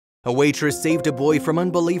A waitress saved a boy from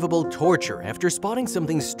unbelievable torture after spotting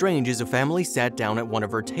something strange as a family sat down at one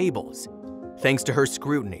of her tables. Thanks to her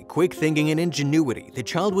scrutiny, quick thinking, and ingenuity, the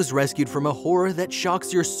child was rescued from a horror that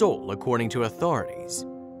shocks your soul, according to authorities.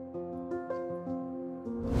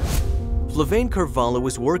 Flavane Carvalho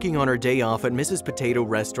was working on her day off at Mrs. Potato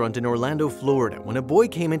restaurant in Orlando, Florida, when a boy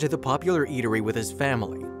came into the popular eatery with his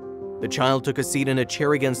family. The child took a seat in a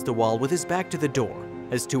chair against the wall with his back to the door,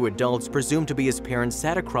 as two adults, presumed to be his parents,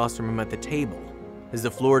 sat across from him at the table. As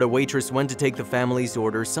the Florida waitress went to take the family's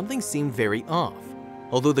order, something seemed very off.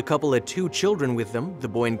 Although the couple had two children with them, the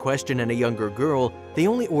boy in question and a younger girl, they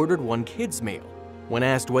only ordered one kid's meal. When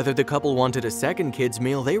asked whether the couple wanted a second kid's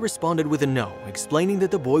meal, they responded with a no, explaining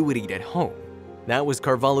that the boy would eat at home. That was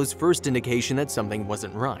Carvalho's first indication that something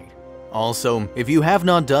wasn't right. Also, if you have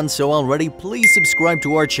not done so already, please subscribe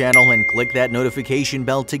to our channel and click that notification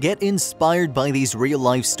bell to get inspired by these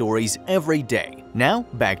real-life stories every day. Now,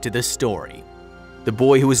 back to the story. The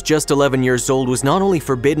boy, who was just 11 years old, was not only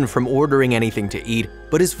forbidden from ordering anything to eat,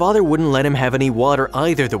 but his father wouldn't let him have any water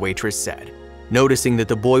either, the waitress said. Noticing that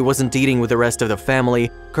the boy wasn't eating with the rest of the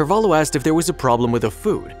family, Carvalho asked if there was a problem with the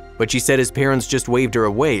food, but she said his parents just waved her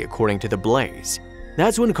away, according to the Blaze.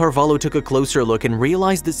 That's when Carvalho took a closer look and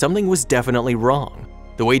realized that something was definitely wrong.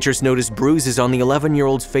 The waitress noticed bruises on the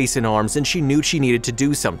 11-year-old's face and arms, and she knew she needed to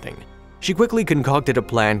do something. She quickly concocted a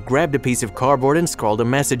plan, grabbed a piece of cardboard, and scrawled a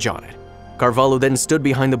message on it. Carvalho then stood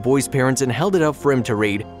behind the boy's parents and held it up for him to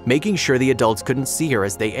read, making sure the adults couldn't see her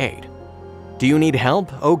as they ate. "Do you need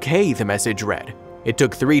help? Okay," the message read. It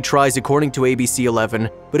took 3 tries, according to ABC 11,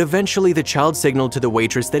 but eventually the child signaled to the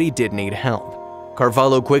waitress that he did need help.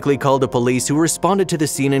 Carvalho quickly called the police, who responded to the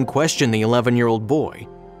scene and questioned the 11-year-old boy.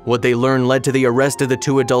 What they learned led to the arrest of the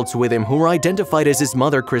 2 adults with him, who were identified as his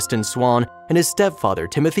mother, Kristen Swan, and his stepfather,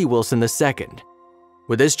 Timothy Wilson II.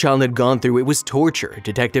 What this child had gone through, it was torture,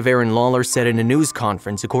 Detective Aaron Lawler said in a news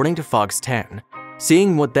conference, according to Fox 10.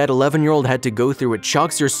 "Seeing what that 11-year-old had to go through, it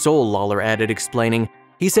shocks your soul," Lawler added, explaining.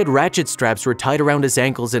 He said ratchet straps were tied around his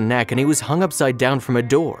ankles and neck, and he was hung upside down from a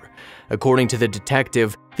door. According to the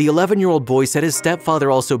detective, the 11-year-old boy said his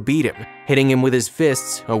stepfather also beat him, hitting him with his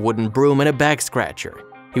fists, a wooden broom, and a back scratcher.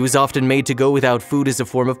 He was often made to go without food as a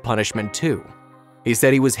form of punishment too. He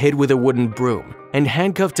said he was hit with a wooden broom and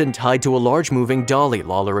handcuffed and tied to a large moving dolly,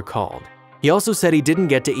 Lawler recalled. He also said he didn't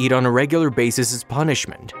get to eat on a regular basis as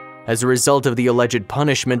punishment. As a result of the alleged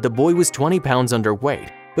punishment, the boy was 20 pounds underweight,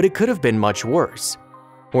 but it could have been much worse.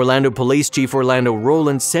 Orlando Police Chief Orlando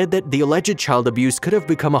Rowland said that the alleged child abuse could have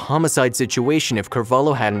become a homicide situation if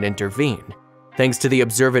Carvalho hadn't intervened. Thanks to the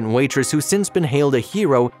observant waitress, who's since been hailed a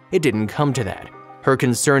hero, it didn't come to that. Her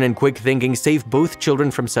concern and quick thinking saved both children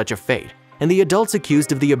from such a fate, and the adults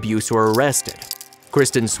accused of the abuse were arrested.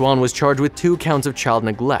 Kristen Swan was charged with 2 counts of child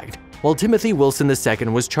neglect, while Timothy Wilson II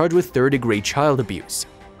was charged with 3rd-degree child abuse.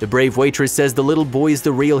 The brave waitress says the little boy is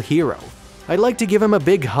the real hero. "I'd like to give him a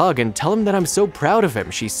big hug and tell him that I'm so proud of him,"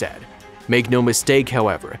 she said. Make no mistake,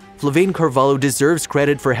 however, Flavane Carvalho deserves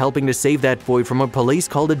credit for helping to save that boy from what police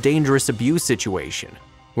called a dangerous abuse situation.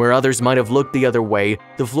 Where others might have looked the other way,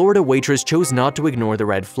 the Florida waitress chose not to ignore the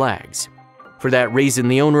red flags. For that reason,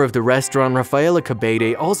 the owner of the restaurant, Rafaela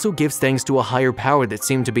Cabede, also gives thanks to a higher power that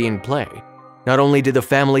seemed to be in play. Not only did the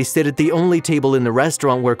family sit at the only table in the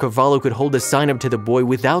restaurant where Carvalho could hold a sign up to the boy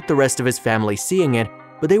without the rest of his family seeing it,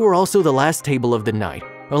 but they were also the last table of the night,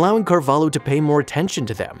 allowing Carvalho to pay more attention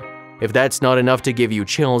to them. If that's not enough to give you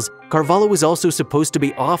chills, Carvalho was also supposed to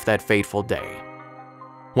be off that fateful day.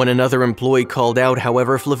 When another employee called out,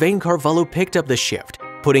 however, Flavane Carvalho picked up the shift,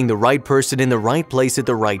 putting the right person in the right place at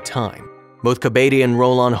the right time. Both Cabede and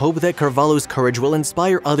Roland hope that Carvalho's courage will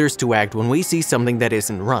inspire others to act when we see something that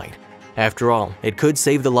isn't right. After all, it could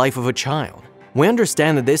save the life of a child. We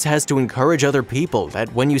understand that this has to encourage other people,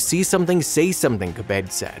 that when you see something, say something, Cabede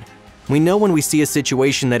said. We know when we see a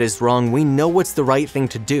situation that is wrong, we know what's the right thing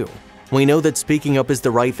to do. We know that speaking up is the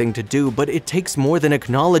right thing to do, but it takes more than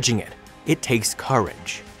acknowledging it. It takes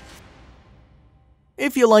courage.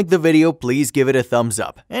 If you liked the video, please give it a thumbs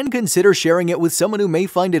up and consider sharing it with someone who may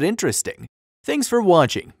find it interesting. Thanks for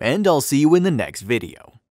watching, and I'll see you in the next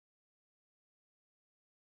video.